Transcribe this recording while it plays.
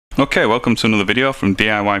Okay, welcome to another video from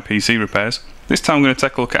DIY PC Repairs. This time I'm going to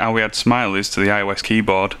take a look at how we add smileys to the iOS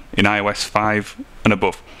keyboard in iOS 5 and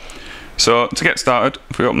above. So to get started,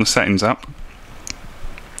 if we open the Settings app,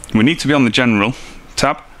 we need to be on the General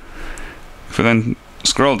tab. If we then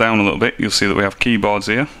scroll down a little bit, you'll see that we have keyboards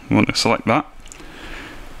here. We want to select that.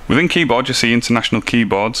 Within keyboard you see international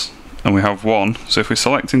keyboards, and we have one. So if we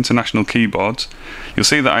select international keyboards, you'll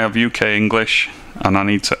see that I have UK English and I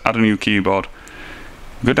need to add a new keyboard.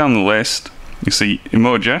 Go down the list, you see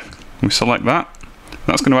emoji, we select that.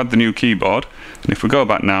 That's going to add the new keyboard, and if we go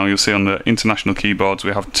back now, you'll see on the international keyboards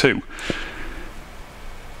we have two.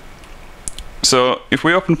 So if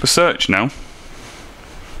we open up a search now,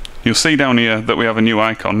 you'll see down here that we have a new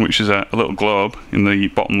icon, which is a little globe in the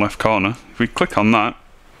bottom left corner. If we click on that,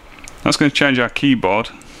 that's going to change our keyboard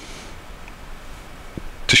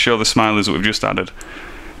to show the smileys that we've just added.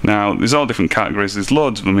 Now there's all different categories, there's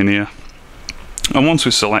loads of them in here. And once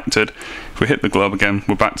we're selected, if we hit the globe again,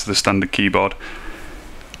 we're back to the standard keyboard.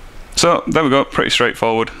 So there we go, pretty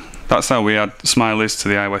straightforward. That's how we add smileys to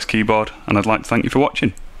the iOS keyboard, and I'd like to thank you for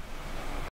watching.